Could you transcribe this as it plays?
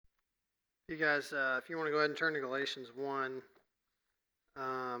You guys, if you want to go ahead and turn to Galatians 1,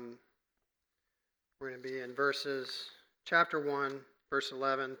 we're going to be in chapter 1, verse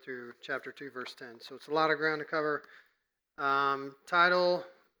 11 through chapter 2, verse 10. So it's a lot of ground to cover. Title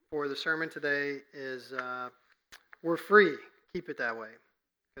for the sermon today is We're Free. Keep it that way.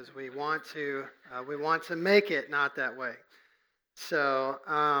 Because we want to make it not that way. So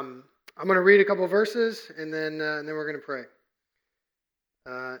I'm going to read a couple verses and then we're going to pray.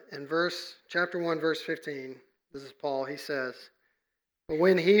 In chapter 1, verse 15, this is Paul. He says, "But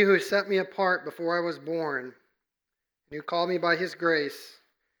when he who set me apart before I was born, and who called me by his grace,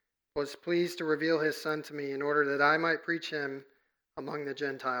 was pleased to reveal his Son to me in order that I might preach him among the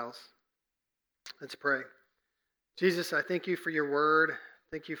Gentiles." Let's pray. Jesus, I thank you for your word.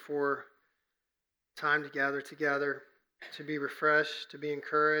 Thank you for time to gather together, to be refreshed, to be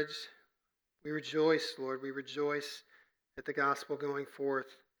encouraged. We rejoice, Lord. We rejoice at the gospel going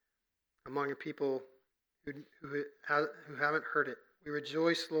forth among a people who haven't heard it. We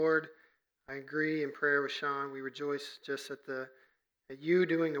rejoice, Lord. I agree in prayer with Sean. We rejoice just at you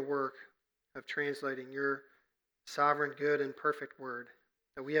doing the work of translating your sovereign, good, and perfect word.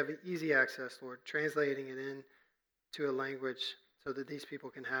 That we have easy access, Lord, translating it into a language so that these people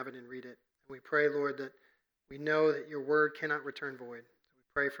can have it and read it. And we pray, Lord, that we know that your word cannot return void. We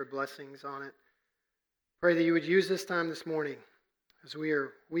pray for blessings on it. Pray that you would use this time this morning as we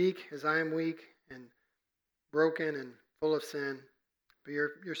are weak, as I am weak and broken and full of sin. But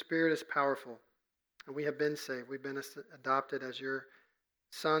your spirit is powerful, and we have been saved. We've been adopted as your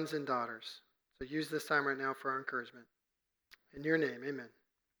sons and daughters. So use this time right now for our encouragement. In your name, amen.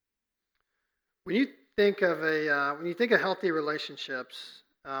 When you think of healthy relationships,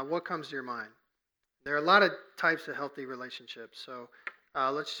 what comes to your mind? There are a lot of types of healthy relationships. So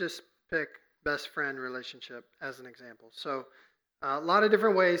let's just pick best friend relationship as an example. So a lot of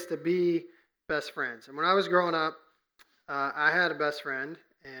different ways to be best friends. And when I was growing up, I had a best friend,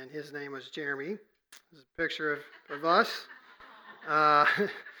 and his name was Jeremy. This is a picture of us.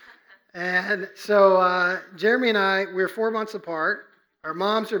 And so Jeremy and I, we were 4 months apart. Our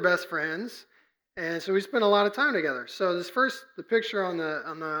moms are best friends, and so we spent a lot of time together. So the picture on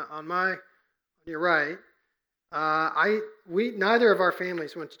your right, neither of our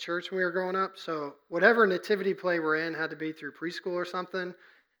families went to church when we were growing up, so whatever nativity play we're in had to be through preschool or something.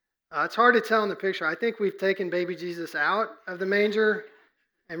 It's hard to tell in the picture. I think we've taken baby Jesus out of the manger,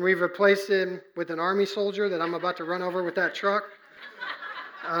 and we've replaced him with an army soldier that I'm about to run over with that truck.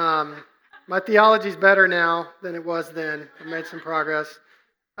 My theology's better now than it was then. I've made some progress.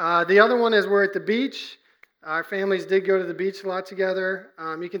 The other one is we're at the beach. Our families did go to the beach a lot together.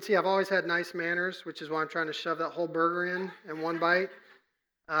 You can see I've always had nice manners, which is why I'm trying to shove that whole burger in one bite.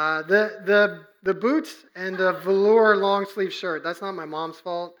 The boots and the velour long sleeve shirt, that's not my mom's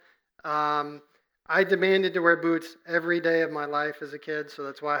fault. I demanded to wear boots every day of my life as a kid, so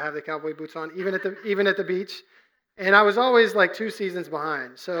that's why I have the cowboy boots on, even at the beach. And I was always like 2 seasons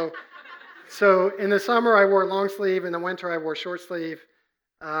behind. So in the summer I wore long sleeve, in the winter I wore short sleeve.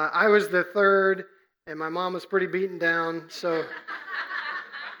 I was the third, and my mom was pretty beaten down, so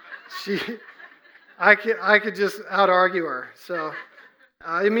I could just out-argue her. So,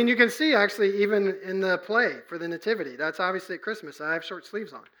 you can see actually even in the play for the Nativity, that's obviously at Christmas. I have short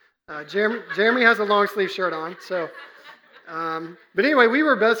sleeves on. Jeremy has a long sleeve shirt on. So, but anyway, we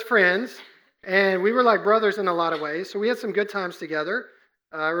were best friends, and we were like brothers in a lot of ways. So we had some good times together.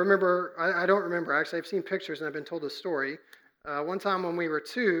 I don't remember actually. I've seen pictures and I've been told the story. One time when we were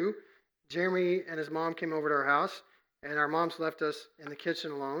 2, Jeremy and his mom came over to our house, and our moms left us in the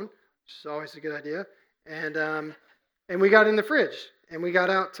kitchen alone, which is always a good idea. And we got in the fridge, and we got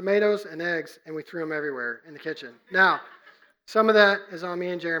out tomatoes and eggs, and we threw them everywhere in the kitchen. Now, some of that is on me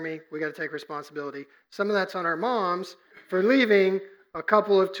and Jeremy. We got to take responsibility. Some of that's on our moms for leaving a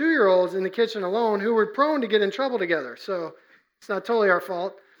couple of 2-year-olds in the kitchen alone who were prone to get in trouble together. So it's not totally our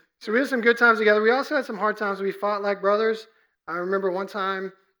fault. So we had some good times together. We also had some hard times. We fought like brothers. I remember one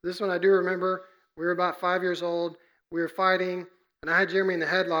time, this one I do remember, we were about 5 years old. We were fighting, and I had Jeremy in the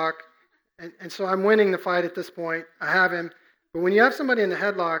headlock. And so I'm winning the fight at this point. I have him. But when you have somebody in the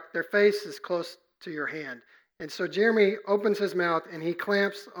headlock, their face is close to your hand. And so Jeremy opens his mouth, and he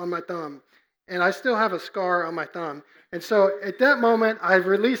clamps on my thumb. And I still have a scar on my thumb. And so at that moment, I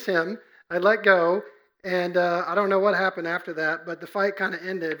release him. I let go. And I don't know what happened after that, but the fight kind of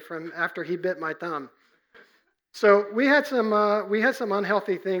ended from after he bit my thumb. So we had some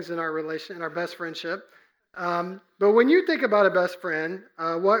unhealthy things in our in our best friendship. But when you think about a best friend,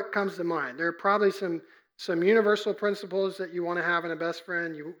 what comes to mind? There are probably some universal principles that you want to have in a best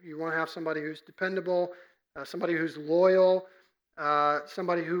friend. You want to have somebody who's dependable, somebody who's loyal,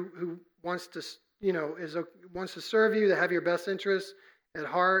 somebody who wants to, wants to serve you, to have your best interests at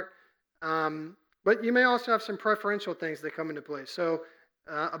heart. But you may also have some preferential things that come into play. So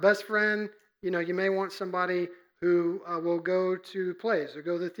a best friend, you may want somebody who will go to plays or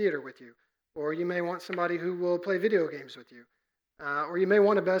go to the theater with you. Or you may want somebody who will play video games with you. Or you may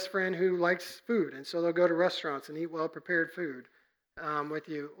want a best friend who likes food, and so they'll go to restaurants and eat well-prepared food with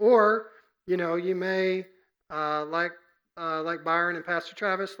you. Or, you may, like Byron and Pastor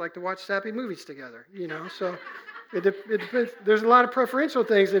Travis, like to watch sappy movies together, So it depends. There's a lot of preferential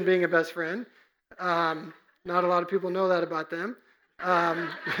things in being a best friend. Not a lot of people know that about them.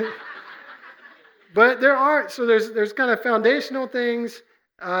 But there's kind of foundational things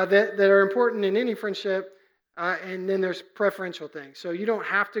that are important in any friendship, and then there's preferential things. So you don't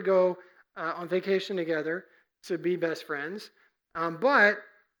have to go on vacation together to be best friends, but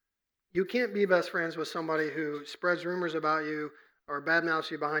you can't be best friends with somebody who spreads rumors about you or badmouths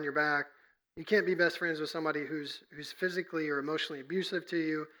you behind your back. You can't be best friends with somebody who's physically or emotionally abusive to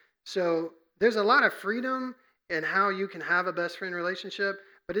you. So there's a lot of freedom in how you can have a best friend relationship,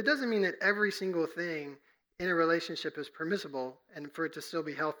 but it doesn't mean that every single thing in a relationship is permissible and for it to still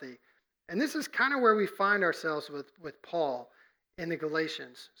be healthy. And this is kind of where we find ourselves with Paul in the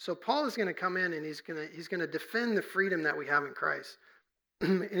Galatians. So Paul is going to come in and he's going to defend the freedom that we have in Christ.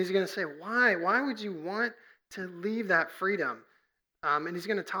 And he's going to say, why would you want to leave that freedom? And he's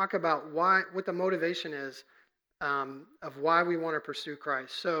going to talk about what the motivation is of why we want to pursue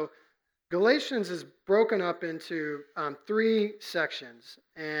Christ. So Galatians is broken up into 3 sections.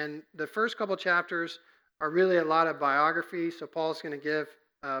 And the first couple chapters are really a lot of biography. So Paul's going to give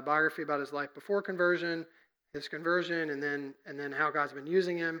a biography about his life before conversion, his conversion, and then how God's been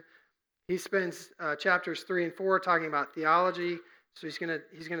using him. He spends chapters 3 and 4 talking about theology. So he's going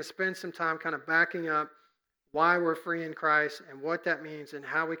to spend some time kind of backing up why we're free in Christ and what that means and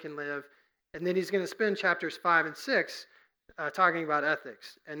how we can live. And then he's going to spend chapters 5 and 6 talking about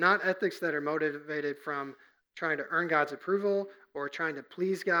ethics, and not ethics that are motivated from trying to earn God's approval or trying to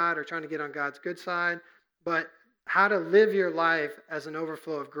please God or trying to get on God's good side, but how to live your life as an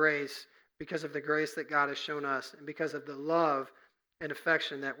overflow of grace because of the grace that God has shown us and because of the love and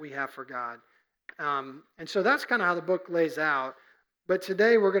affection that we have for God. And so that's kind of how the book lays out. But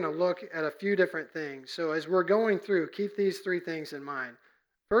today we're going to look at a few different things. So as we're going through, keep these 3 things in mind.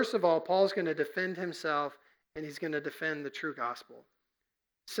 First of all, Paul's going to defend himself and he's going to defend the true gospel.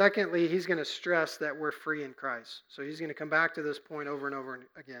 Secondly, he's going to stress that we're free in Christ. So he's going to come back to this point over and over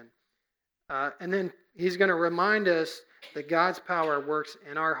again. And then he's going to remind us that God's power works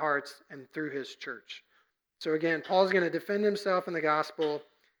in our hearts and through his church. So again, Paul's going to defend himself in the gospel.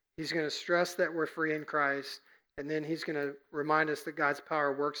 He's going to stress that we're free in Christ. And then he's going to remind us that God's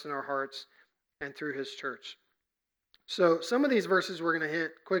power works in our hearts and through his church. So some of these verses we're going to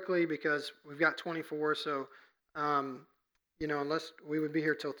hit quickly because we've got 24. So, unless we would be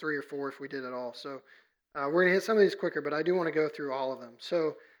here till 3 or 4 if we did it all. So we're going to hit some of these quicker, but I do want to go through all of them.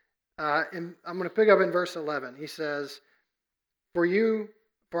 So and I'm going to pick up in verse 11. He says, For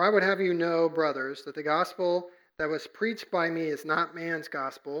I would have you know, brothers, that the gospel that was preached by me is not man's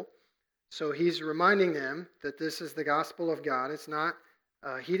gospel. So he's reminding them that this is the gospel of God. It's not,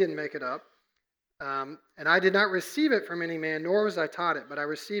 he didn't make it up. And I did not receive it from any man, nor was I taught it, but I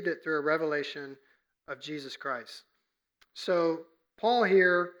received it through a revelation of Jesus Christ. So Paul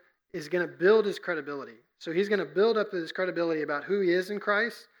here is going to build his credibility. So he's going to build up his credibility about who he is in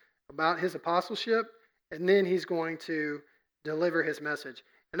Christ, about his apostleship, and then he's going to deliver his message.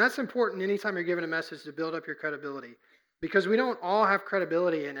 And that's important anytime you're given a message to build up your credibility, because we don't all have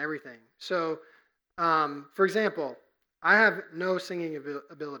credibility in everything. So, for example, I have no singing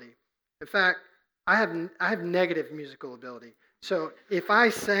ability. In fact, I have negative musical ability. So if I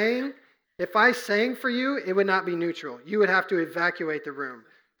sang for you, it would not be neutral. You would have to evacuate the room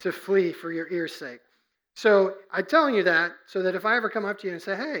to flee for your ear's sake. So I'm telling you that so that if I ever come up to you and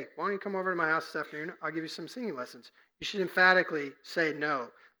say, hey, why don't you come over to my house this afternoon? I'll give you some singing lessons. You should emphatically say no,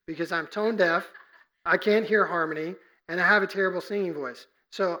 because I'm tone deaf, I can't hear harmony, and I have a terrible singing voice.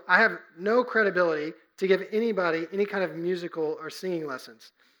 So I have no credibility to give anybody any kind of musical or singing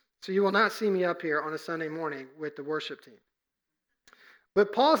lessons. So you will not see me up here on a Sunday morning with the worship team.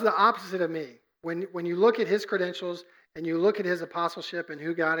 But Paul's the opposite of me. When you look at his credentials and you look at his apostleship and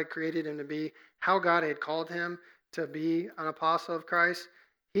who God had created him to be, how God had called him to be an apostle of Christ,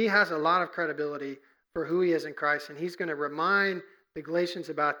 he has a lot of credibility for who he is in Christ, and he's going to remind the Galatians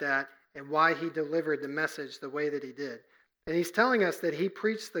about that and why he delivered the message the way that he did. And he's telling us that he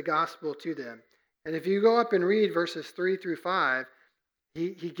preached the gospel to them. And if you go up and read verses 3 through 5,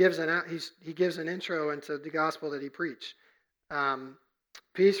 he gives an intro into the gospel that he preached.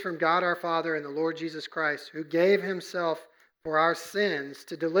 Peace from God our Father and the Lord Jesus Christ, who gave himself for our sins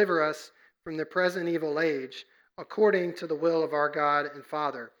to deliver us from the present evil age, according to the will of our God and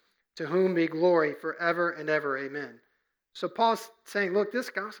Father, to whom be glory forever and ever. Amen. So Paul's saying, look, this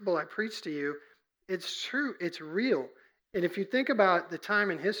gospel I preach to you, it's true, it's real. And if you think about the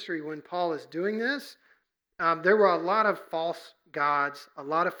time in history when Paul is doing this, there were a lot of false gods, a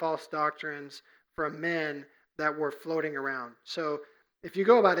lot of false doctrines from men that were floating around. So if you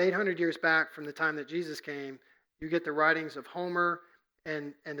go about 800 years back from the time that Jesus came, you get the writings of Homer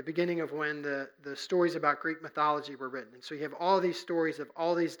and the beginning of when the stories about Greek mythology were written. And so you have all these stories of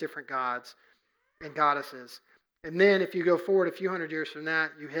all these different gods and goddesses. And then if you go forward a few hundred years from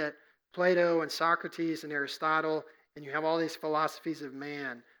that, you hit Plato and Socrates and Aristotle, and you have all these philosophies of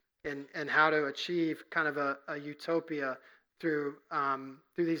man and how to achieve kind of a utopia through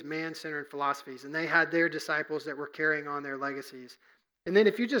these man-centered philosophies. And they had their disciples that were carrying on their legacies. And then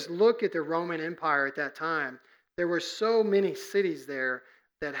if you just look at the Roman Empire at that time, there were so many cities there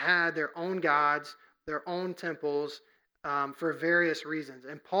that had their own gods, their own temples, for various reasons.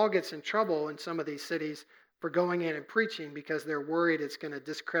 And Paul gets in trouble in some of these cities for going in and preaching because they're worried it's going to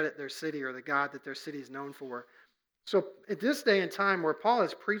discredit their city or the God that their city is known for. So at this day and time where Paul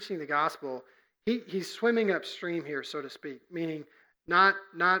is preaching the gospel, he's swimming upstream here, so to speak, meaning not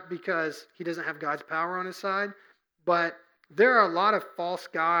because he doesn't have God's power on his side, but there are a lot of false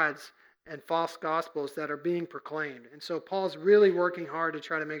gods and false gospels that are being proclaimed. And so Paul's really working hard to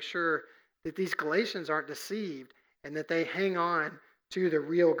try to make sure that these Galatians aren't deceived and that they hang on to the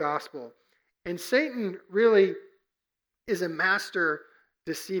real gospel. And Satan really is a master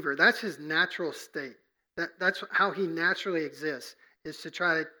deceiver. That's his natural state. That's how he naturally exists, is to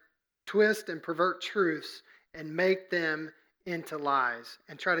try to twist and pervert truths and make them into lies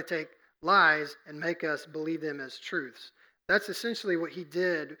and try to take lies and make us believe them as truths. That's essentially what he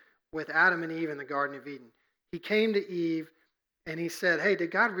did with Adam and Eve in the Garden of Eden. He came to Eve and he said, hey, did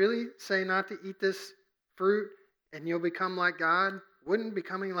God really say not to eat this fruit and you'll become like God? Wouldn't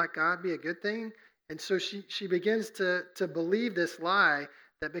becoming like God be a good thing? And so she begins to believe this lie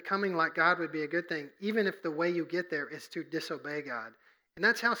that becoming like God would be a good thing, even if the way you get there is to disobey God. And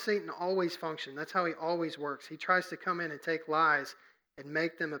that's how Satan always functions. That's how he always works. He tries to come in and take lies and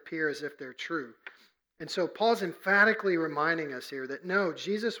make them appear as if they're true. And so Paul's emphatically reminding us here that no,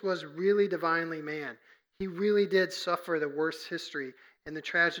 Jesus was really divinely man. He really did suffer the worst history and the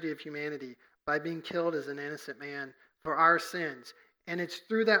tragedy of humanity by being killed as an innocent man for our sins. And it's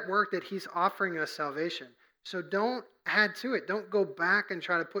through that work that he's offering us salvation. So don't add to it. Don't go back and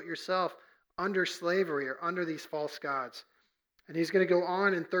try to put yourself under slavery or under these false gods. And he's going to go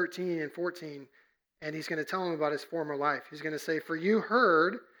on in 13 and 14, and he's going to tell them about his former life. He's going to say, for you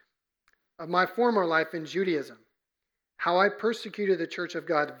heard of my former life in Judaism, how I persecuted the church of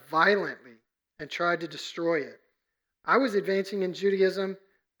God violently and tried to destroy it. I was advancing in Judaism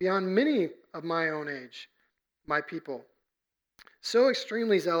beyond many of my own age, my people. So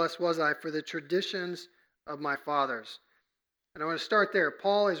extremely zealous was I for the traditions of my fathers. And I want to start there.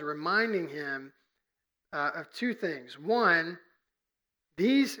 Paul is reminding him of two things. One,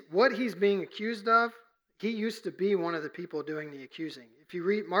 what he's being accused of, he used to be one of the people doing the accusing. If you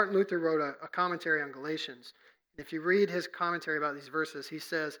read, Martin Luther wrote a commentary on Galatians. If you read his commentary about these verses, he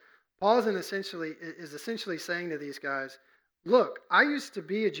says, Paul is essentially saying to these guys, look, I used to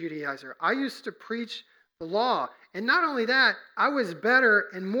be a Judaizer. I used to preach the law. And not only that, I was better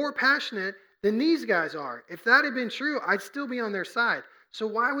and more passionate than these guys are. If that had been true, I'd still be on their side. So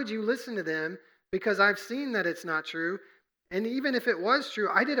why would you listen to them? Because I've seen that it's not true. And even if it was true,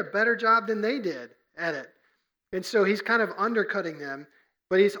 I did a better job than they did at it. And so he's kind of undercutting them.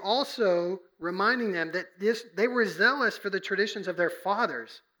 But he's also reminding them that they were zealous for the traditions of their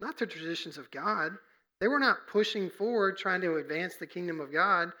fathers, not the traditions of God. They were not pushing forward, trying to advance the kingdom of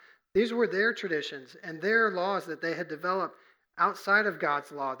God. These were their traditions and their laws that they had developed outside of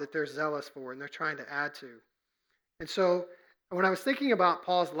God's law that they're zealous for and they're trying to add to. And so when I was thinking about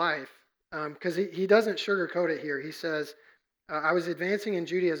Paul's life, because he doesn't sugarcoat it here, he says, I was advancing in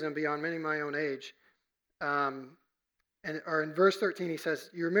Judaism beyond many of my own age. Or in verse 13, he says,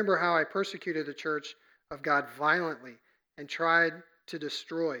 you remember how I persecuted the church of God violently and tried to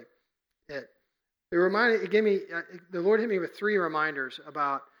destroy it. The Lord hit me with 3 reminders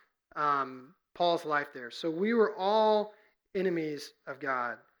about Paul's life there. So we were all enemies of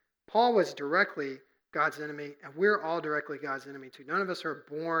God. Paul was directly God's enemy, and we're all directly God's enemy too. None of us are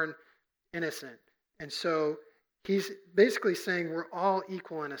born innocent. And so he's basically saying we're all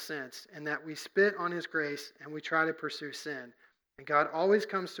equal in a sense, and that we spit on his grace and we try to pursue sin. And God always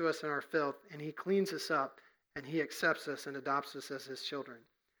comes to us in our filth, and he cleans us up and he accepts us and adopts us as his children.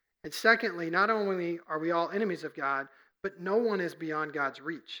 And secondly, not only are we all enemies of God, but no one is beyond God's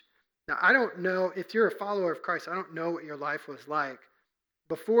reach. Now, I don't know, if you're a follower of Christ, I don't know what your life was like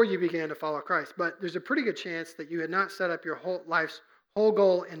before you began to follow Christ, but there's a pretty good chance that you had not set up your whole life's whole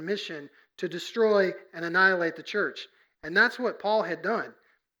goal and mission to destroy and annihilate the church. And that's what Paul had done.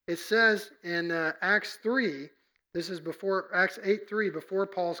 It says in Acts 3, this is before Acts 8:3, before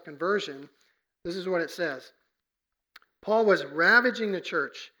Paul's conversion, this is what it says. Paul was ravaging the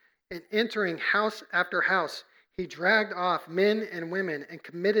church and entering house after house. He dragged off men and women and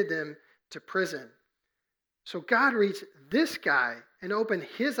committed them to prison. So God reached this guy and opened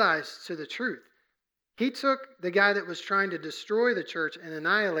his eyes to the truth. He took the guy that was trying to destroy the church and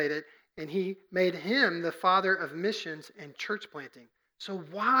annihilate it, and he made him the father of missions and church planting. So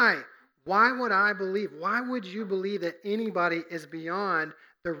why would I believe? Why would you believe that anybody is beyond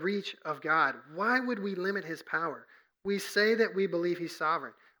the reach of God? Why would we limit his power? We say that we believe he's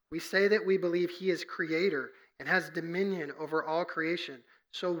sovereign. We say that we believe he is creator and has dominion over all creation.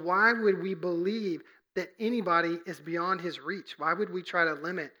 So why would we believe that anybody is beyond his reach? Why would we try to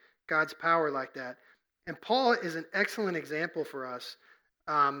limit God's power like that? And Paul is an excellent example for us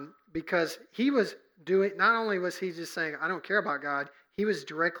because he was doing, not only was he just saying, I don't care about God, he was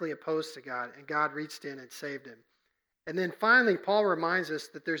directly opposed to God, and God reached in and saved him. And then finally, Paul reminds us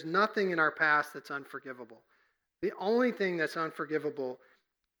that there's nothing in our past that's unforgivable. The only thing that's unforgivable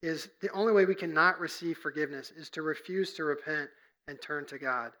is the only way we cannot receive forgiveness is to refuse to repent and turn to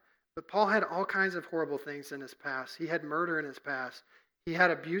God. But Paul had all kinds of horrible things in his past. He had murder in his past. He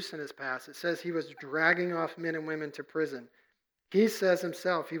had abuse in his past. It says he was dragging off men and women to prison. He says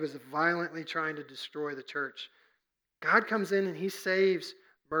himself he was violently trying to destroy the church. God comes in and he saves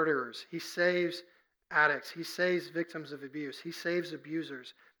murderers. He saves addicts. He saves victims of abuse. He saves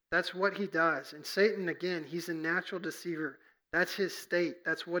abusers. That's what he does. And Satan, again, he's a natural deceiver. That's his state.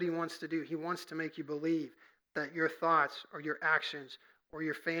 That's what he wants to do. He wants to make you believe that your thoughts or your actions or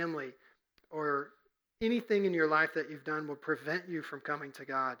your family or anything in your life that you've done will prevent you from coming to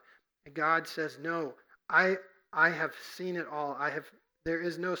God. And God says, no, I have seen it all. There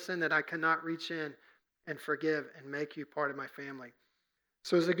is no sin that I cannot reach in and forgive and make you part of my family.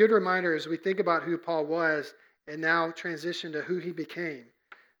 So it's a good reminder as we think about who Paul was and now transition to who he became.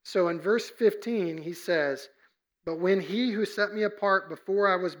 So in verse 15, he says, but when he who set me apart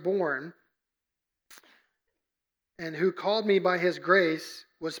before I was born and who called me by his grace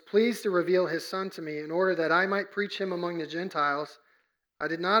was pleased to reveal his Son to me in order that I might preach him among the Gentiles, I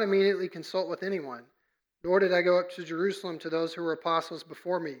did not immediately consult with anyone, nor did I go up to Jerusalem to those who were apostles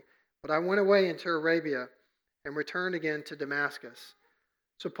before me, but I went away into Arabia and returned again to Damascus.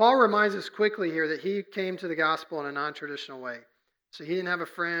 So Paul reminds us quickly here that he came to the gospel in a non-traditional way. So he didn't have a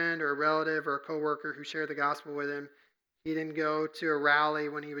friend or a relative or a coworker who shared the gospel with him. He didn't go to a rally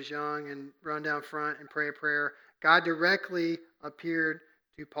when he was young and run down front and pray a prayer. God directly appeared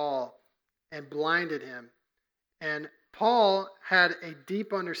to Paul and blinded him. And Paul had a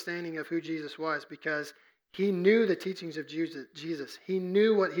deep understanding of who Jesus was because he knew the teachings of Jesus. He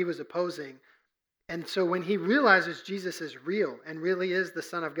knew what he was opposing. And so when he realizes Jesus is real and really is the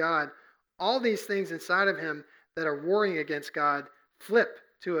Son of God, all these things inside of him that are warring against God flip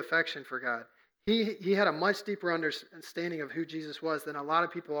to affection for God. He had a much deeper understanding of who Jesus was than a lot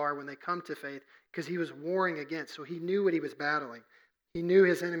of people are when they come to faith because he was warring against. So he knew what he was battling. He knew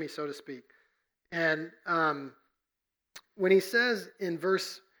his enemy, so to speak. And when he says in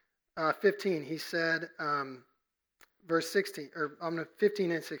verse 15, he said, verse 16, or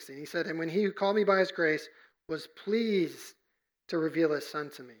 15 and 16, he said, and when he who called me by his grace was pleased to reveal his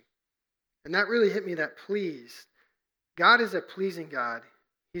Son to me. And that really hit me, that pleased. God is a pleasing God.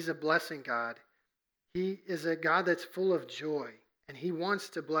 He's a blessing God. He is a God that's full of joy. And he wants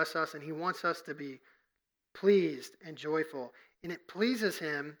to bless us, and he wants us to be pleased and joyful. And it pleases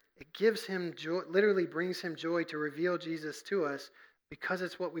him. It gives him joy, literally brings him joy to reveal Jesus to us because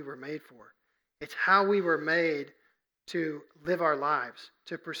it's what we were made for. It's how we were made to live our lives,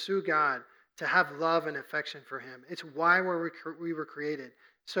 to pursue God, to have love and affection for him. It's why we were created.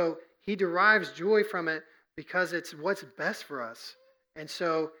 So he derives joy from it because it's what's best for us. And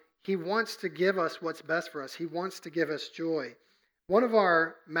so he wants to give us what's best for us. He wants to give us joy. One of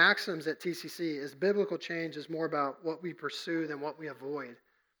our maxims at TCC is biblical change is more about what we pursue than what we avoid.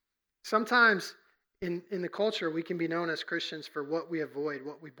 Sometimes in the culture, we can be known as Christians for what we avoid,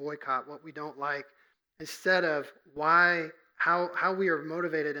 what we boycott, what we don't like, instead of how we are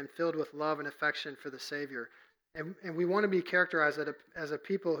motivated and filled with love and affection for the Savior. And we want to be characterized as a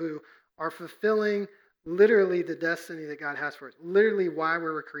people who are fulfilling literally the destiny that God has for us, literally why we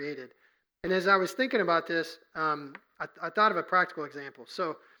were created. And as I was thinking about this, I thought of a practical example.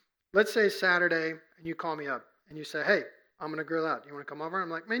 So let's say Saturday, and you call me up, and you say, hey, I'm going to grill out. You want to come over? I'm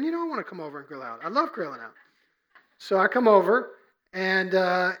like, man, I want to come over and grill out. I love grilling out. So I come over, and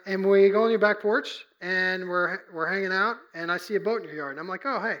we go on your back porch, and we're hanging out, and I see a boat in your yard. And I'm like,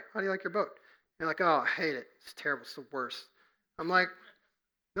 oh, hey, how do you like your boat? You're like, oh, I hate it. It's terrible. It's the worst. I'm like,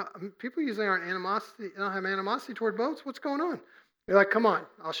 no, people usually don't have animosity toward boats. What's going on? You're like, come on,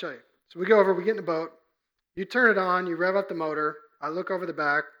 I'll show you. So we go over, we get in the boat. You turn it on, you rev up the motor. I look over the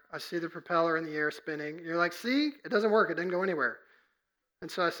back. I see the propeller in the air spinning. You're like, see, it doesn't work. It didn't go anywhere.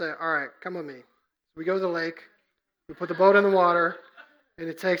 And so I say, all right, come with me. We go to the lake. We put the boat in the water, and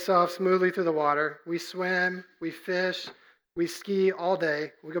it takes off smoothly through the water. We swim, we fish, we ski all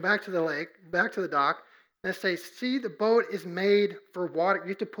day. We go back to the lake, back to the dock, and I say, see, the boat is made for water. You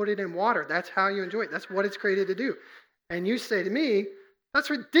have to put it in water. That's how you enjoy it. That's what it's created to do. And you say to me, that's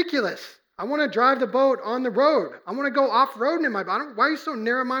ridiculous. I want to drive the boat on the road. I want to go off-roading in my boat. Why are you so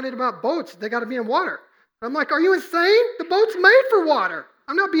narrow-minded about boats? They got to be in water. I'm like, are you insane? The boat's made for water.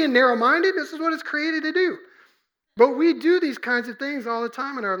 I'm not being narrow-minded. This is what it's created to do. But we do these kinds of things all the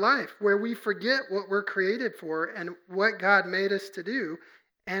time in our life where we forget what we're created for and what God made us to do,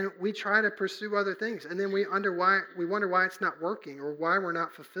 and we try to pursue other things. And then we wonder why it's not working or why we're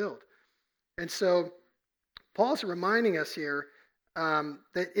not fulfilled. And so Paul's reminding us here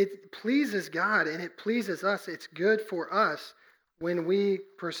that it pleases God and it pleases us. It's good for us when we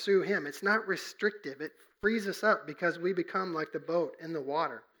pursue him. It's not restrictive. It frees us up because we become like the boat in the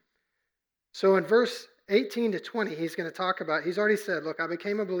water. So in verse 18 to 20, he's going to talk about, he's already said, look, I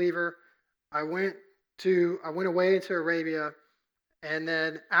became a believer. I went away into Arabia. And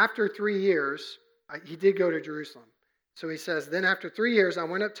then after 3 years, he did go to Jerusalem. So he says, then after 3 years, I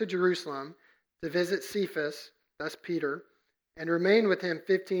went up to Jerusalem to visit Cephas, that's Peter, and remained with him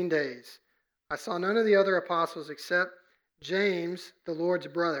 15 days. I saw none of the other apostles except James, the Lord's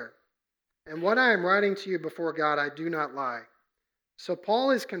brother. And what I am writing to you before God, I do not lie. So Paul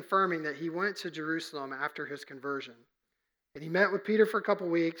is confirming that he went to Jerusalem after his conversion. And he met with Peter for a couple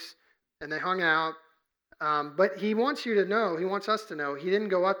weeks, and they hung out. But he wants you to know, he wants us to know, he didn't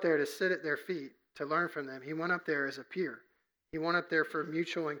go up there to sit at their feet to learn from them. He went up there as a peer. He went up there for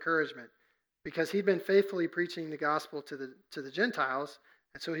mutual encouragement because he'd been faithfully preaching the gospel to the Gentiles.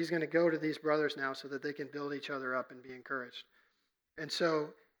 And so he's going to go to these brothers now so that they can build each other up and be encouraged. And so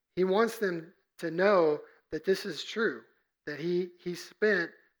he wants them to know that this is true, that he spent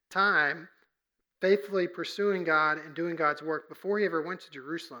time faithfully pursuing God and doing God's work before he ever went to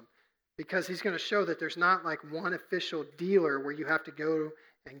Jerusalem, because he's going to show that there's not like one official dealer where you have to go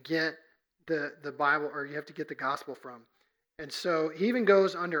and get the Bible or you have to get the gospel from. And so he even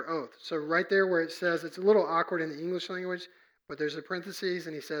goes under oath. So right there where it says, it's a little awkward in the English language, but there's a parentheses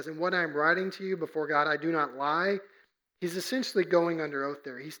and he says, and what I'm writing to you before God, I do not lie. He's essentially going under oath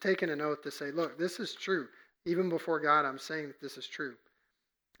there. He's taken an oath to say, look, this is true. Even before God, I'm saying that this is true.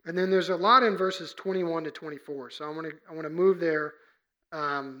 And then there's a lot in verses 21 to 24. So I want to move there.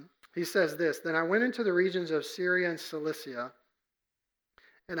 He says this, then I went into the regions of Syria and Cilicia,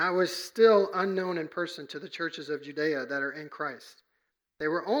 and I was still unknown in person to the churches of Judea that are in Christ. They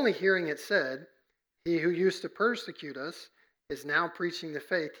were only hearing it said, he who used to persecute us is now preaching the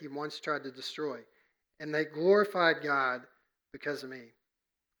faith he once tried to destroy. And they glorified God because of me.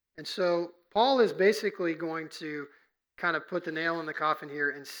 And so Paul is basically going to kind of put the nail in the coffin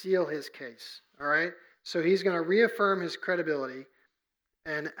here and seal his case. All right? So he's going to reaffirm his credibility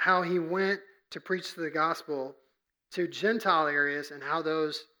and how he went to preach the gospel to Gentile areas and how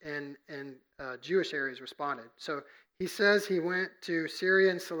those in Jewish areas responded. So he says he went to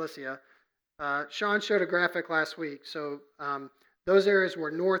Syria and Cilicia. Sean showed a graphic last week. So those areas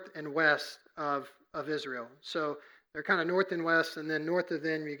were north and west of Israel. So they're kind of north and west, and then north of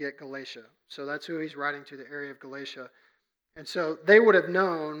them you get Galatia. So that's who he's writing to, the area of Galatia. And so they would have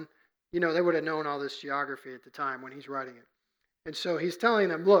known, all this geography at the time when he's writing it. And so he's telling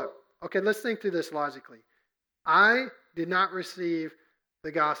them, look, okay, let's think through this logically. I did not receive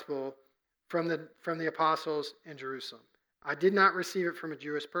the gospel from the apostles in Jerusalem. I did not receive it from a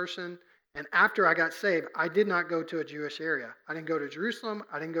Jewish person. And after I got saved, I did not go to a Jewish area. I didn't go to Jerusalem.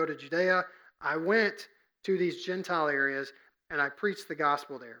 I didn't go to Judea. I went to these Gentile areas and I preached the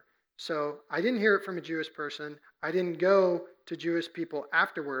gospel there. So I didn't hear it from a Jewish person. I didn't go to Jewish people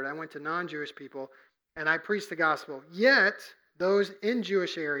afterward. I went to non-Jewish people and I preached the gospel. Yet, those in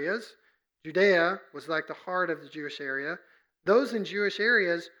Jewish areas, Judea was like the heart of the Jewish area, those in Jewish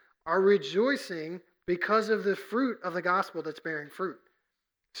areas are rejoicing because of the fruit of the gospel that's bearing fruit.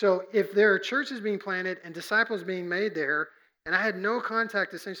 So if there are churches being planted and disciples being made there, and I had no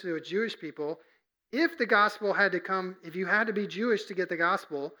contact essentially with Jewish people. If the gospel had to come, if you had to be Jewish to get the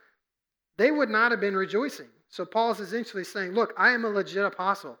gospel, they would not have been rejoicing. So Paul's essentially saying, look, I am a legit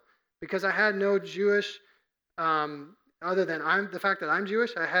apostle because I had no Jewish, other than the fact that I'm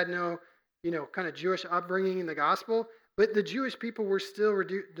Jewish, I had no, kind of Jewish upbringing in the gospel. But the Jewish people were still,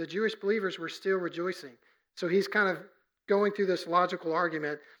 the Jewish believers were still rejoicing. So he's kind of going through this logical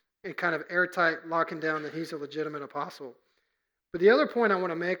argument and kind of airtight locking down that he's a legitimate apostle. But the other point I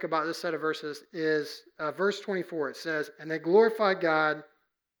want to make about this set of verses is verse 24. It says, and they glorified God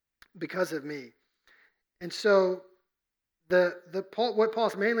because of me. And so what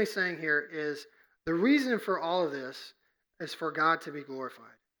Paul's mainly saying here is the reason for all of this is for God to be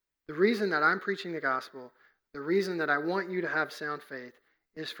glorified. The reason that I'm preaching the gospel, the reason that I want you to have sound faith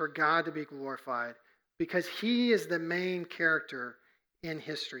is for God to be glorified because he is the main character in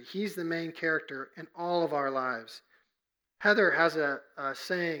history. He's the main character in all of our lives. Heather has a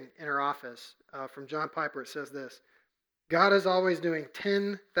saying in her office from John Piper. It says this, God is always doing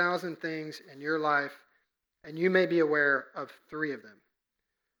 10,000 things in your life, and you may be aware of 3 of them.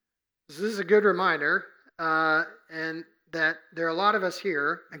 This is a good reminder, and that there are a lot of us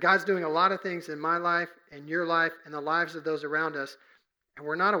here, and God's doing a lot of things in my life, in your life, and the lives of those around us, and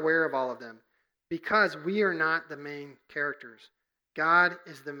we're not aware of all of them because we are not the main characters. God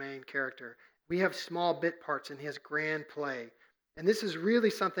is the main character. We have small bit parts in his grand play. And this is really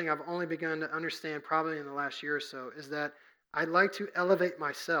something I've only begun to understand probably in the last year or so, is that I'd like to elevate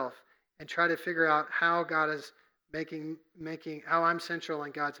myself and try to figure out how God is making how I'm central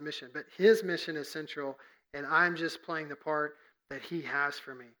in God's mission. But his mission is central, and I'm just playing the part that he has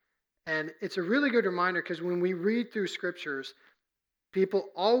for me. And it's a really good reminder because when we read through scriptures, people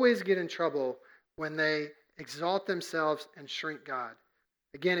always get in trouble when they exalt themselves and shrink God.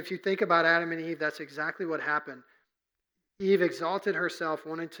 Again, if you think about Adam and Eve, that's exactly what happened. Eve exalted herself,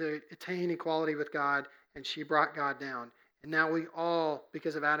 wanted to attain equality with God, and she brought God down. And now we all,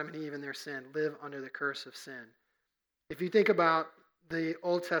 because of Adam and Eve and their sin, live under the curse of sin. If you think about the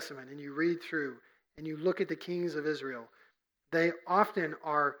Old Testament and you read through and you look at the kings of Israel, they often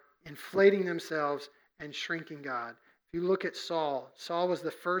are inflating themselves and shrinking God. If you look at Saul, Saul was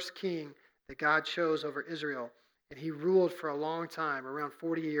the first king that God chose over Israel, and he ruled for a long time, around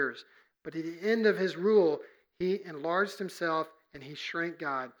 40 years. But at the end of his rule, he enlarged himself and he shrank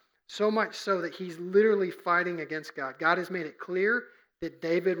God, so much so that he's literally fighting against God. God has made it clear that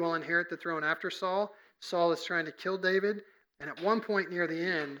David will inherit the throne after Saul. Saul is trying to kill David, and at one point near the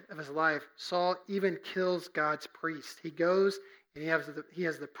end of his life, Saul even kills God's priest. He goes and he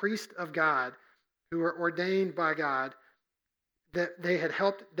has the priest of God who were ordained by God that they had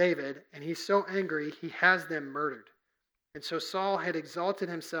helped David, and he's so angry he has them murdered. And so Saul had exalted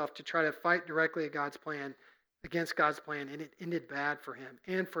himself to try to fight directly against God's plan, and it ended bad for him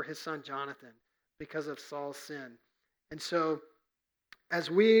and for his son Jonathan because of Saul's sin. And so as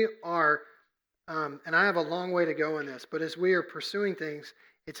we are, and I have a long way to go in this, but as we are pursuing things,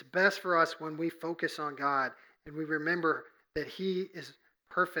 it's best for us when we focus on God and we remember that he is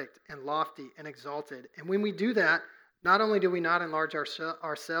perfect and lofty and exalted. And when we do that, not only do we not enlarge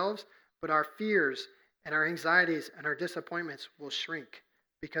ourselves, but our fears and our anxieties and our disappointments will shrink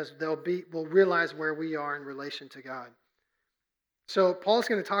because we'll realize where we are in relation to God. So Paul's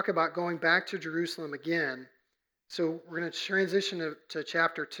going to talk about going back to Jerusalem again. So we're going to transition to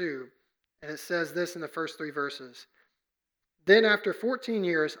chapter 2, and it says this in the first 3 verses. Then after 14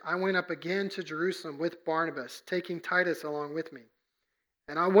 years, I went up again to Jerusalem with Barnabas, taking Titus along with me.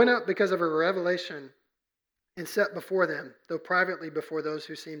 And I went up because of a revelation and set before them, though privately before those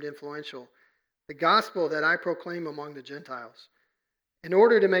who seemed influential, the gospel that I proclaim among the Gentiles, in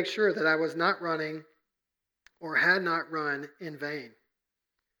order to make sure that I was not running or had not run in vain.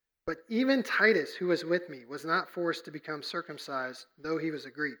 But even Titus, who was with me, was not forced to become circumcised, though he was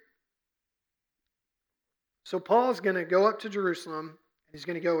a Greek. So Paul's going to go up to Jerusalem, and he's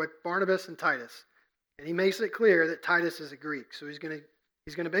going to go with Barnabas and Titus. And he makes it clear that Titus is a Greek. So he's going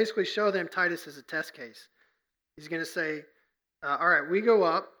to basically show them Titus as a test case. He's going to say, all right, we go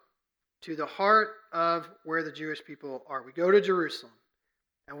up to the heart of where the Jewish people are. We go to Jerusalem,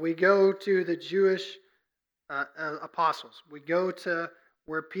 and we go to the Jewish apostles. We go to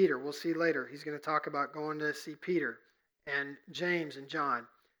where Peter, we'll see later, he's going to talk about going to see Peter and James and John.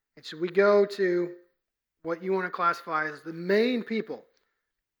 And so we go to what you want to classify as the main people.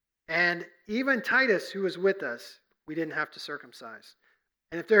 And even Titus, who was with us, we didn't have to circumcise.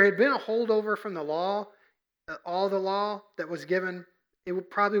 And if there had been a holdover from the law, all the law that was given, it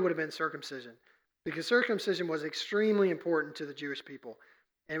probably would have been circumcision. Because circumcision was extremely important to the Jewish people.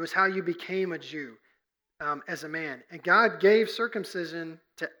 And it was how you became a Jew. as a man. And God gave circumcision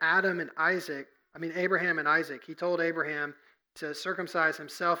to Abraham and Isaac. He told Abraham to circumcise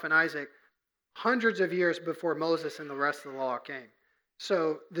himself and Isaac hundreds of years before Moses and the rest of the law came.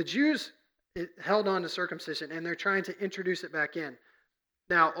 So the Jews held on to circumcision, and they're trying to introduce it back in.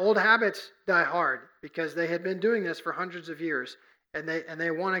 Now, old habits die hard because they had been doing this for hundreds of years, and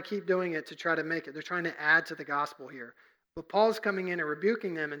they want to keep doing it to try to make it. They're trying to add to the gospel here. But Paul's coming in and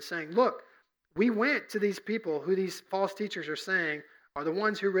rebuking them and saying, look, we went to these people who these false teachers are saying are the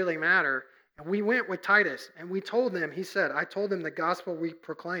ones who really matter, and we went with Titus, and we told them, he said, I told them the gospel we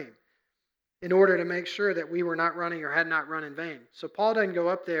proclaim in order to make sure that we were not running or had not run in vain. So Paul doesn't go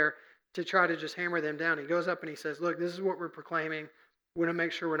up there to try to just hammer them down. He goes up and he says, look, this is what we're proclaiming. We want to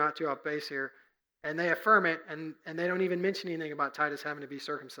make sure we're not too off base here. And they affirm it, and they don't even mention anything about Titus having to be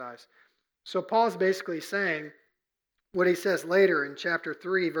circumcised. So Paul's basically saying what he says later in chapter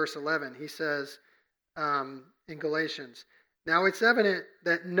 3, verse 11. He says in Galatians, now it's evident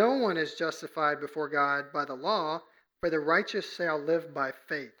that no one is justified before God by the law, for the righteous shall live by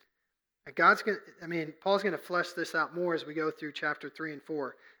faith. And Paul's going to flesh this out more as we go through chapter 3 and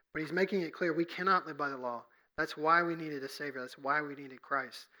 4. But he's making it clear we cannot live by the law. That's why we needed a Savior. That's why we needed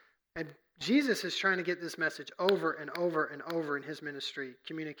Christ. And Jesus is trying to get this message over and over and over in his ministry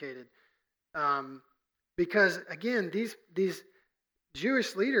communicated. Because, again, these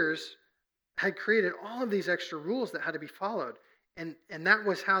Jewish leaders had created all of these extra rules that had to be followed. And that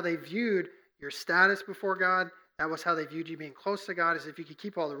was how they viewed your status before God. That was how they viewed you being close to God, as if you could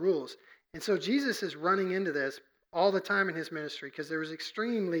keep all the rules. And so Jesus is running into this all the time in his ministry because there was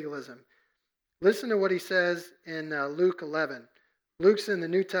extreme legalism. Listen to what he says in Luke 11. Luke's in the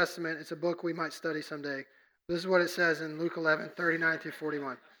New Testament. It's a book we might study someday. This is what it says in Luke 11, 39 through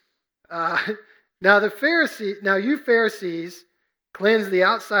 41. Now you Pharisees cleanse the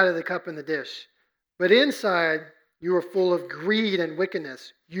outside of the cup and the dish, but inside you are full of greed and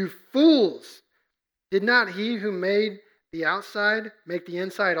wickedness. You fools! Did not he who made the outside make the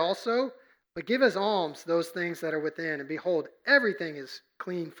inside also? But give as alms those things that are within, and behold, everything is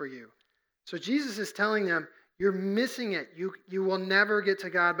clean for you. So Jesus is telling them, you're missing it. You will never get to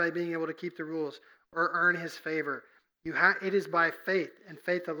God by being able to keep the rules or earn his favor. It is by faith and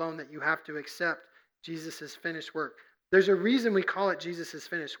faith alone that you have to accept Jesus' finished work. There's a reason we call it Jesus'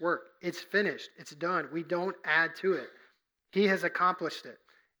 finished work. It's finished. It's done. We don't add to it. He has accomplished it.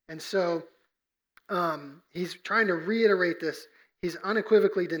 And so he's trying to reiterate this. He's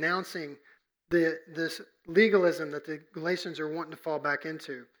unequivocally denouncing this legalism that the Galatians are wanting to fall back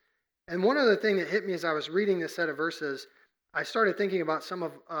into. And one other thing that hit me as I was reading this set of verses, I started thinking about some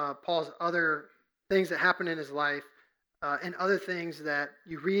of Paul's other things that happened in his life and other things that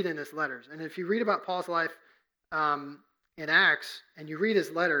you read in his letters. And if you read about Paul's life in Acts and you read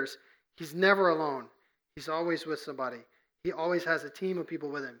his letters, he's never alone. He's always with somebody. He always has a team of people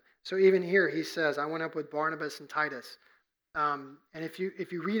with him. So even here he says, I went up with Barnabas and Titus. And if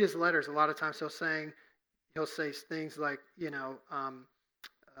you read his letters, a lot of times he'll say things like,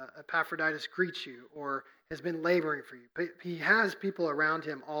 Epaphroditus greets you or has been laboring for you. But he has people around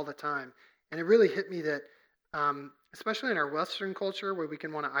him all the time. And it really hit me that, especially in our Western culture where we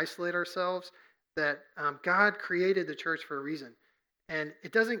can want to isolate ourselves, that God created the church for a reason. And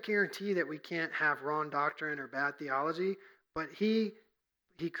it doesn't guarantee that we can't have wrong doctrine or bad theology, but he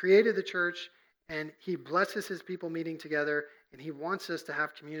created the church and he blesses his people meeting together, and he wants us to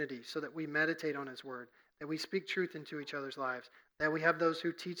have community so that we meditate on his word, that we speak truth into each other's lives, that we have those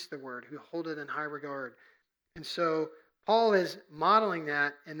who teach the word, who hold it in high regard. And so Paul is modeling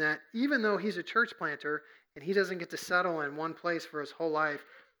that, in that even though he's a church planter and he doesn't get to settle in one place for his whole life,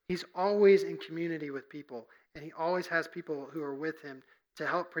 he's always in community with people, and he always has people who are with him to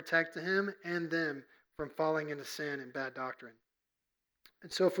help protect him and them from falling into sin and bad doctrine.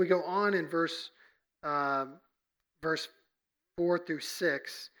 And so if we go on in verse 4 through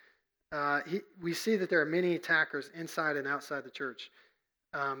 6, we see that there are many attackers inside and outside the church.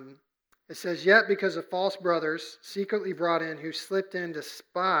 It says, yet because of false brothers secretly brought in who slipped in to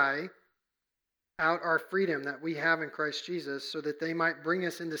spy out our freedom that we have in Christ Jesus, so that they might bring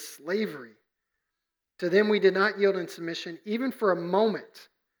us into slavery. To them we did not yield in submission even for a moment,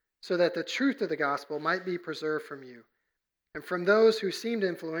 so that the truth of the gospel might be preserved from you. And from those who seemed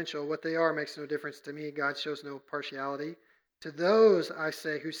influential, what they are makes no difference to me. God shows no partiality. To those, I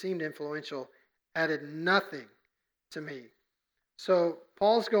say, who seemed influential, added nothing to me. So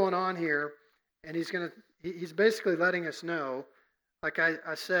Paul's going on here, and he's basically letting us know, like I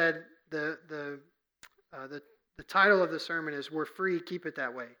said, the title of the sermon is "We're Free, Keep It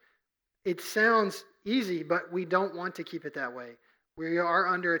That Way." It sounds easy, but we don't want to keep it that way. We are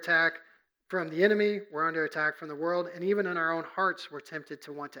under attack from the enemy, we're under attack from the world, and even in our own hearts, we're tempted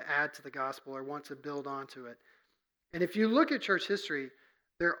to want to add to the gospel or want to build onto it. And if you look at church history,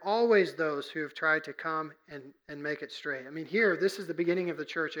 there are always those who have tried to come and make it straight. I mean, here, this is the beginning of the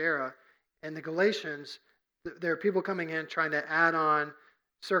church era, and the Galatians, there are people coming in trying to add on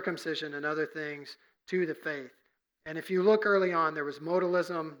circumcision and other things to the faith. And if you look early on, there was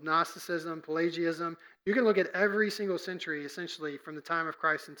modalism, Gnosticism, Pelagianism. You can look at every single century, essentially, from the time of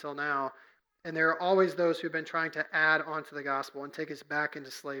Christ until now, and there are always those who've been trying to add on to the gospel and take us back into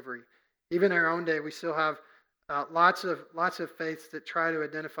slavery. Even in our own day, we still have lots of faiths that try to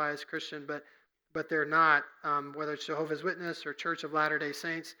identify as Christian, but they're not. Whether it's Jehovah's Witness or Church of Latter-day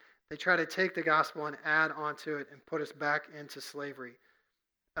Saints, they try to take the gospel and add onto it and put us back into slavery.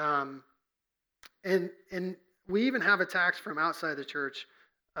 And we even have attacks from outside the church.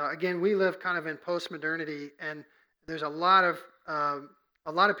 Again, we live kind of in post-modernity, and there's a lot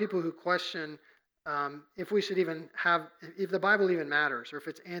of people who question if we should even have, if the Bible even matters, or if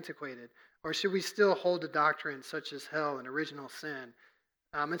it's antiquated, or should we still hold to doctrines such as hell and original sin?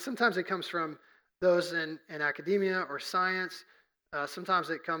 And sometimes it comes from those in academia or science. Sometimes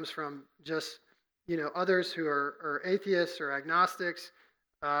it comes from just others who are atheists or agnostics.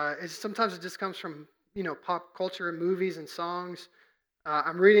 Sometimes it just comes from pop culture, movies and songs.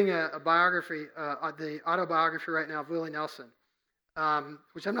 I'm reading a biography, the autobiography right now of Willie Nelson,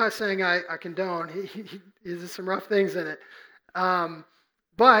 which I'm not saying I condone. He there's some rough things in it.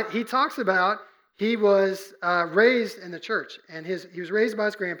 But he talks about he was raised in the church, and he was raised by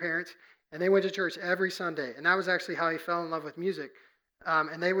his grandparents, and they went to church every Sunday. And that was actually how he fell in love with music.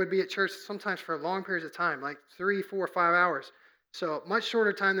 And they would be at church sometimes for long periods of time, like 3, 4, 5 hours. So much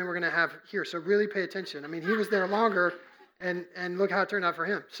shorter time than we're going to have here. So really pay attention. I mean, he was there longer, and look how it turned out for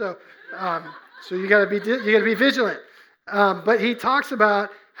him. So you got to be vigilant. But he talks about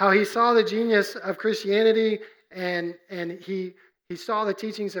how he saw the genius of Christianity, and he saw the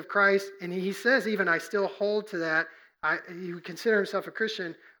teachings of Christ, and he says, even I still hold to that. He would consider himself a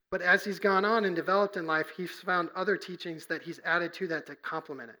Christian, but as he's gone on and developed in life, he's found other teachings that he's added to that to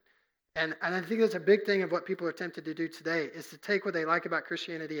complement it. And I think that's a big thing of what people are tempted to do today, is to take what they like about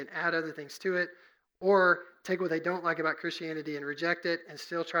Christianity and add other things to it, or take what they don't like about Christianity and reject it and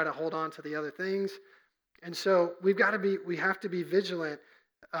still try to hold on to the other things. And so we have to be vigilant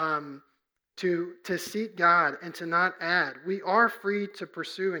to seek God and to not add. We are free to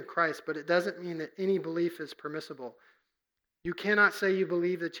pursue in Christ, but it doesn't mean that any belief is permissible. You cannot say you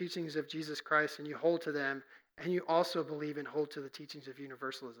believe the teachings of Jesus Christ and you hold to them, and you also believe and hold to the teachings of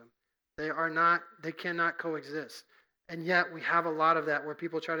universalism. They cannot coexist. And yet we have a lot of that where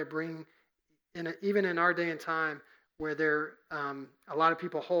people try to bring, even in our day and time, where a lot of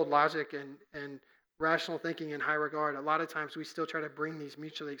people hold logic and rational thinking in high regard. A lot of times we still try to bring these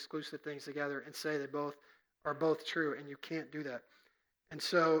mutually exclusive things together and say they both are both true, and you can't do that. And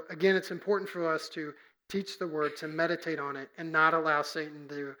so, again, it's important for us to teach the word, to meditate on it, and not allow Satan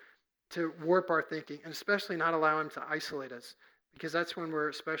to warp our thinking, and especially not allow him to isolate us, because that's when we're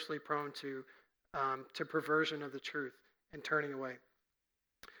especially prone to perversion of the truth and turning away.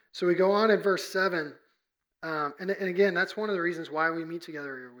 So we go on in verse 7. And again, that's one of the reasons why we meet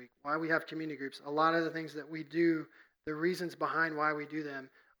together every week, why we have community groups. A lot of the things that we do, the reasons behind why we do them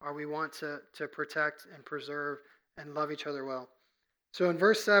are we want to protect and preserve and love each other well. So in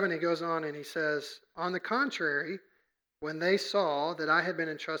verse 7, he goes on and he says, on the contrary, when they saw that I had been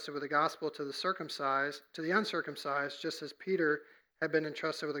entrusted with the gospel to the uncircumcised, just as Peter had been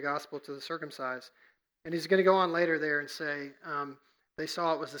entrusted with the gospel to the circumcised. And he's going to go on later there and say, they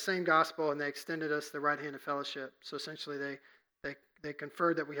saw it was the same gospel, and they extended us the right hand of fellowship. So essentially, they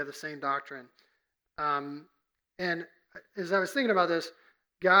conferred that we have the same doctrine. And as I was thinking about this,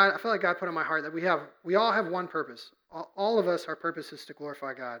 I feel like God put on my heart that we all have one purpose. All of us, our purpose is to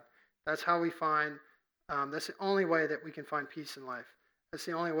glorify God. That's how we find. That's the only way that we can find peace in life. That's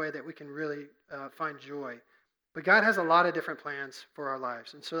the only way that we can really find joy. But God has a lot of different plans for our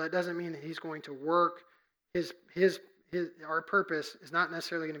lives, and so that doesn't mean that He's going to work our purpose is not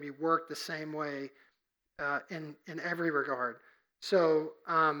necessarily going to be worked the same way in every regard. So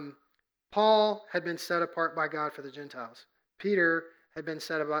Paul had been set apart by God for the Gentiles. Peter had been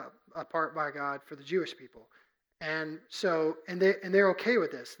set apart by God for the Jewish people. And so they're okay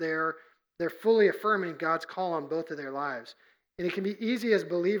with this. They're fully affirming God's call on both of their lives. And it can be easy as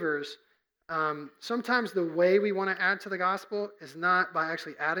believers. Sometimes the way we want to add to the gospel is not by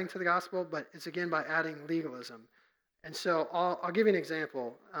actually adding to the gospel, but it's again by adding legalism. And so I'll give you an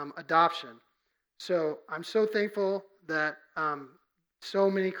example. Adoption. So I'm so thankful that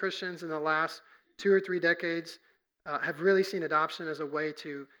so many Christians in the last 2 or 3 decades have really seen adoption as a way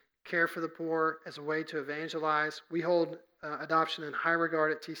to care for the poor as a way to evangelize. We hold adoption in high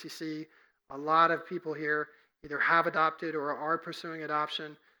regard at TCC. A lot of people here either have adopted or are pursuing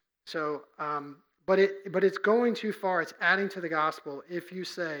adoption. So, but it's going too far. It's adding to the gospel if you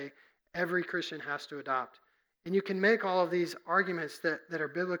say every Christian has to adopt. And you can make all of these arguments that are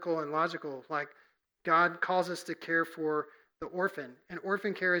biblical and logical, like God calls us to care for the orphan, and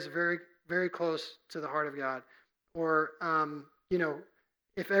orphan care is very, very close to the heart of God. Or,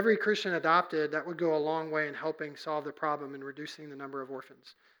 if every Christian adopted, that would go a long way in helping solve the problem and reducing the number of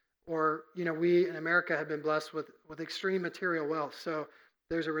orphans. Or, we in America have been blessed with extreme material wealth, so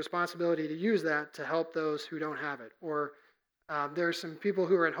there's a responsibility to use that to help those who don't have it. Or there are some people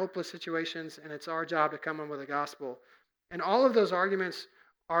who are in hopeless situations, and it's our job to come in with the gospel. And all of those arguments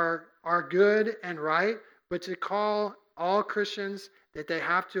are good and right, but to call all Christians that they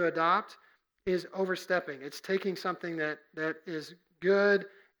have to adopt is overstepping. It's taking something that is good,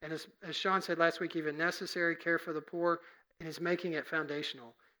 and as Sean said last week, even necessary care for the poor, and is making it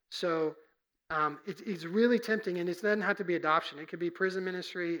foundational. So it's really tempting, and it doesn't have to be adoption. It could be prison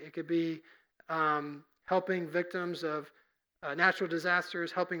ministry. It could be helping victims of natural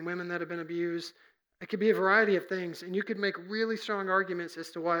disasters, helping women that have been abused. It could be a variety of things, and you could make really strong arguments as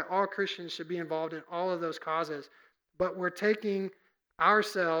to why all Christians should be involved in all of those causes. But we're taking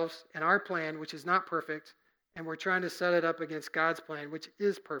ourselves and our plan, which is not perfect, and we're trying to set it up against God's plan, which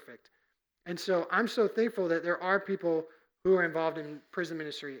is perfect. And so I'm so thankful that there are people who are involved in prison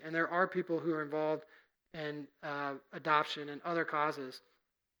ministry, and there are people who are involved in adoption and other causes.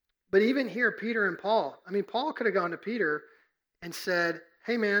 But even here, Peter and Paul, Paul could have gone to Peter and said,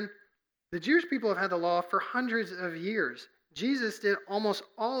 hey man, the Jewish people have had the law for hundreds of years. Jesus did almost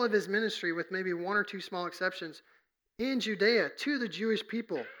all of his ministry, with maybe one or two small exceptions, in Judea to the Jewish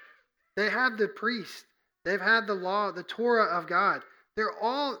people. They have the priests. They've had the law, the Torah of God.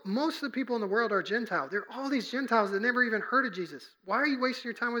 Most of the people in the world are Gentile. There are all these Gentiles that never even heard of Jesus. Why are you wasting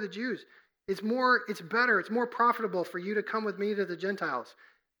your time with the Jews? It's better, it's more profitable for you to come with me to the Gentiles.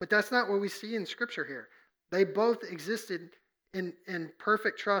 But that's not what we see in Scripture here. They both existed in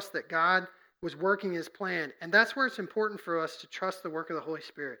perfect trust that God was working his plan. And that's where it's important for us to trust the work of the Holy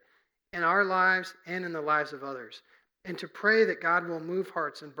Spirit in our lives and in the lives of others, and to pray that God will move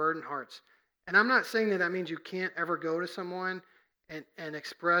hearts and burden hearts. And I'm not saying that means you can't ever go to someone and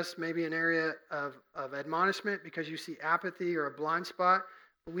express maybe an area of admonishment because you see apathy or a blind spot.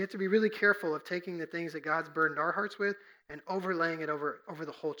 But we have to be really careful of taking the things that God's burdened our hearts with and overlaying it over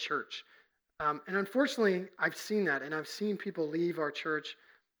the whole church. And unfortunately, I've seen that, and I've seen people leave our church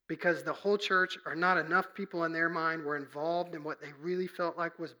because the whole church, or not enough people in their mind, were involved in what they really felt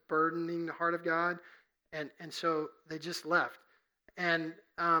like was burdening the heart of God, and so they just left. And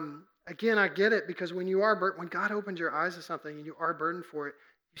again, I get it, because when God opens your eyes to something and you are burdened for it,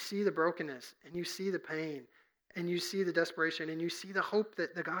 you see the brokenness, and you see the pain, and you see the desperation, and you see the hope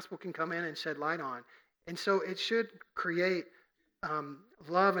that the gospel can come in and shed light on. And so it should create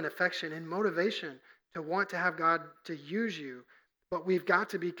love and affection and motivation to want to have God to use you. But we've got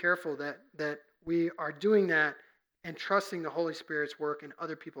to be careful that we are doing that and trusting the Holy Spirit's work in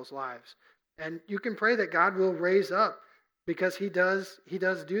other people's lives. And you can pray that God will raise up, because he does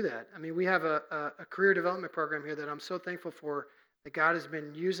do that. We have a career development program here that I'm so thankful for, that God has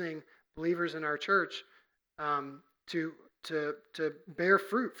been using believers in our church to bear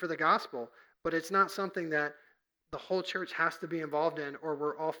fruit for the gospel. But it's not something that the whole church has to be involved in, or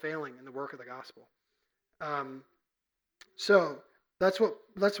we're all failing in the work of the gospel. So that's what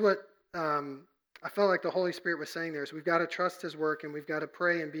I felt like the Holy Spirit was saying there, is we've got to trust his work, and we've got to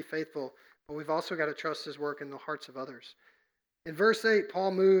pray and be faithful, but we've also got to trust his work in the hearts of others. In verse 8,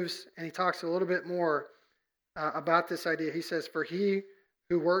 Paul moves and he talks a little bit more about this idea. He says, "For he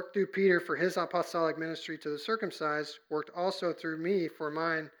who worked through Peter for his apostolic ministry to the circumcised worked also through me for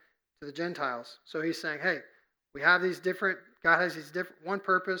mine to the Gentiles." So he's saying, hey, we have God has these different, one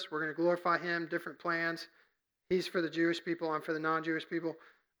purpose. We're going to glorify him, different plans. He's for the Jewish people. I'm for the non-Jewish people,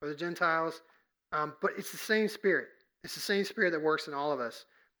 or the Gentiles. But it's the same Spirit. It's the same Spirit that works in all of us.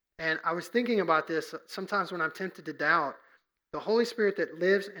 And I was thinking about this sometimes when I'm tempted to doubt. The Holy Spirit that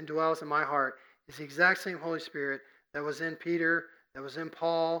lives and dwells in my heart is the exact same Holy Spirit that was in Peter, that was in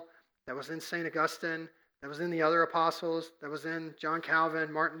Paul, that was in St. Augustine, that was in the other apostles, that was in John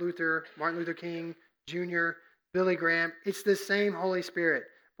Calvin, Martin Luther King Jr., Billy Graham. It's the same Holy Spirit.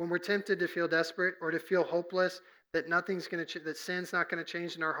 When we're tempted to feel desperate or to feel hopeless, that that sin's not going to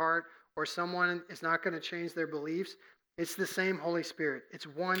change in our heart, or someone is not going to change their beliefs, it's the same Holy Spirit. It's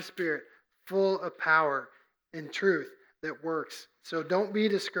one Spirit, full of power and truth, that works. So don't be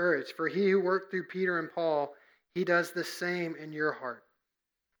discouraged. For he who worked through Peter and Paul, he does the same in your heart.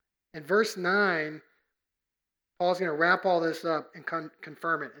 In verse 9, Paul's going to wrap all this up and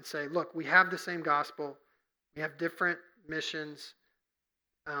confirm it and say, look, we have the same gospel. We have different missions,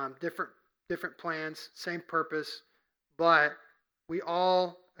 different plans, same purpose, but we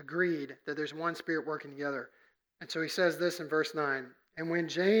all agreed that there's one Spirit working together. And so he says this in verse 9, and when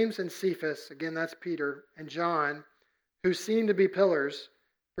James and Cephas, again that's Peter, and John, who seemed to be pillars,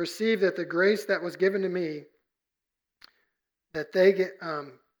 perceived that the grace that was given to me,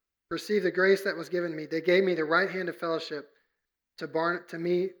 perceived the grace that was given me, they gave me the right hand of fellowship to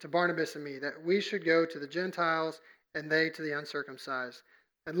Barnabas and me, that we should go to the Gentiles and they to the uncircumcised.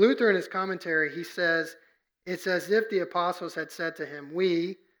 And Luther in his commentary, he says, it's as if the apostles had said to him,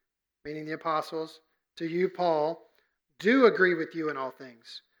 we, meaning the apostles, to you, Paul, do agree with you in all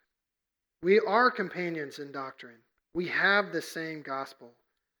things. We are companions in doctrine. We have the same gospel.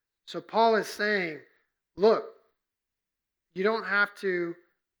 So Paul is saying, look, you don't have to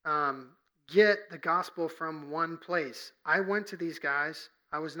get the gospel from one place. I went to these guys.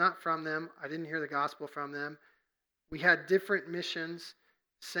 I was not from them. I didn't hear the gospel from them. We had different missions,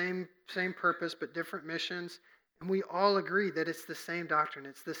 same purpose, but different missions. And we all agree that it's the same doctrine.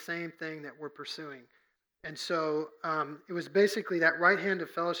 It's the same thing that we're pursuing. And so it was basically that right hand of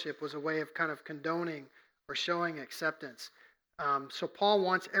fellowship was a way of kind of condoning or showing acceptance. So Paul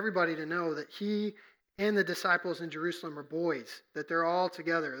wants everybody to know that he and the disciples in Jerusalem are boys, that they're all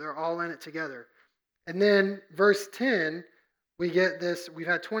together. They're all in it together. And then verse 10, we get this. We've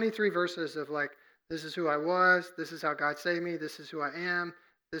had 23 verses of like, this is who I was. This is how God saved me. This is who I am.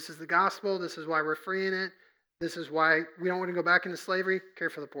 This is the gospel. This is why we're free in it. This is why we don't want to go back into slavery. Care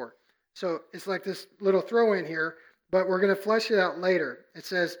for the poor. So it's like this little throw in here, but we're going to flesh it out later. It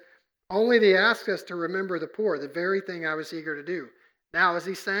says, only they asked us to remember the poor, the very thing I was eager to do. Now, is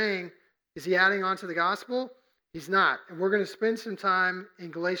he saying, is he adding on to the gospel? He's not. And we're going to spend some time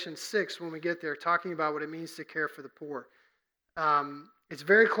in Galatians 6 when we get there talking about what it means to care for the poor. It's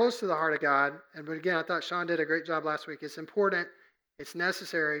very close to the heart of God. But again, I thought Sean did a great job last week. It's important. It's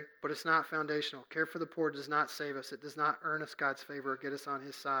necessary, but it's not foundational. Care for the poor does not save us. It does not earn us God's favor or get us on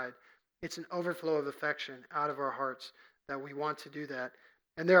his side. It's an overflow of affection out of our hearts that we want to do that.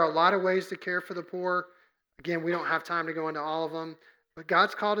 And there are a lot of ways to care for the poor. Again, we don't have time to go into all of them. But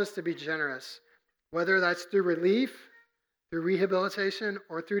God's called us to be generous, whether that's through relief, through rehabilitation,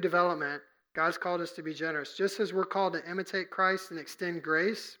 or through development. God's called us to be generous. Just as we're called to imitate Christ and extend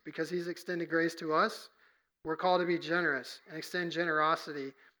grace because he's extended grace to us, we're called to be generous and extend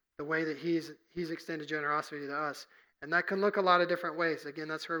generosity the way that he's extended generosity to us. And that can look a lot of different ways. Again,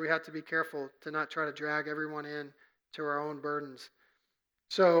 that's where we have to be careful to not try to drag everyone in to our own burdens.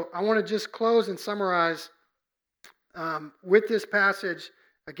 So I want to just close and summarize with this passage.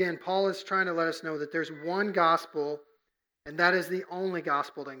 Again, Paul is trying to let us know that there's one gospel, and that is the only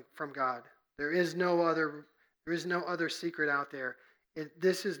gospel from God. There is no other secret out there.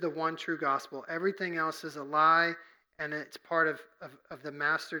 This is the one true gospel. Everything else is a lie, and it's part of the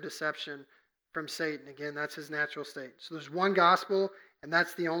master deception from Satan. Again, that's his natural state. So there's one gospel, and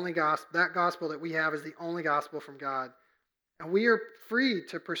that's the only gospel. That gospel that we have is the only gospel from God. And we are free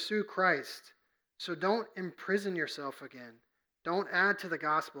to pursue Christ. So don't imprison yourself again. Don't add to the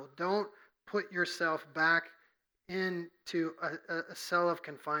gospel. Don't put yourself back into a cell of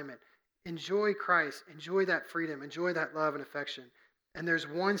confinement. Enjoy Christ. Enjoy that freedom. Enjoy that love and affection. And there's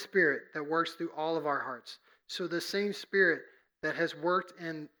one Spirit that works through all of our hearts. So the same Spirit that has worked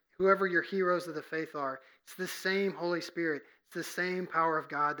in whoever your heroes of the faith are, it's the same Holy Spirit. It's the same power of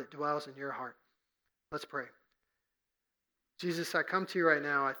God that dwells in your heart. Let's pray. Jesus, I come to you right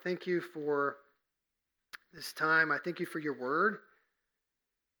now. I thank you for this time. I thank you for your word.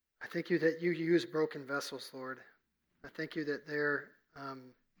 I thank you that you use broken vessels, Lord. I thank you that there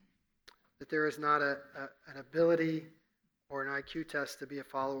is not an ability or an IQ test to be a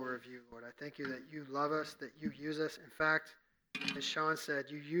follower of you, Lord. I thank you that you love us, that you use us. In fact, as Sean said,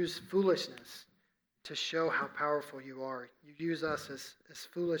 you use foolishness to show how powerful you are. You use us as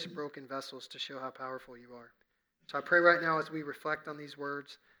foolish, broken vessels to show how powerful you are. So I pray right now as we reflect on these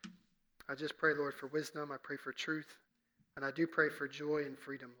words, I just pray, Lord, for wisdom. I pray for truth. And I do pray for joy and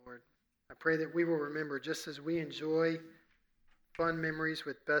freedom, Lord. I pray that we will remember, just as we enjoy fun memories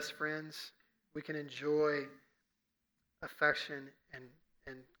with best friends, we can enjoy affection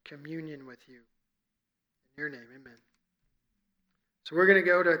and communion with you. In your name, amen. So we're going to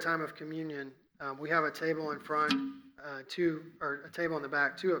go to a time of communion. We have a table in front, a table in the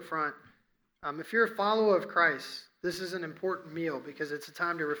back, two up front. If you're a follower of Christ, this is an important meal because it's a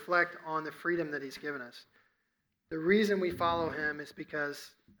time to reflect on the freedom that he's given us. The reason we follow him is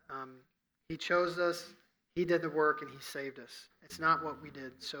because he chose us, He did the work and he saved us. It's not what we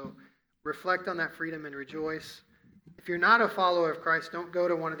did. So reflect on that freedom and rejoice. If you're not a follower of Christ, don't go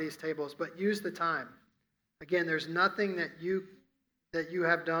to one of these tables, but use the time. Again, there's nothing that you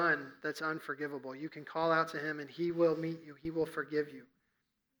have done that's unforgivable. You can call out to him and he will meet you. He will forgive you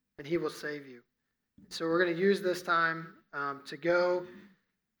and he will save you. So we're going to use this time to go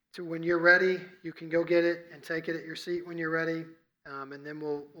to when you're ready. You can go get it and take it at your seat when you're ready. And then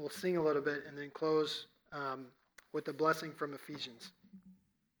we'll sing a little bit and then close with a blessing from Ephesians.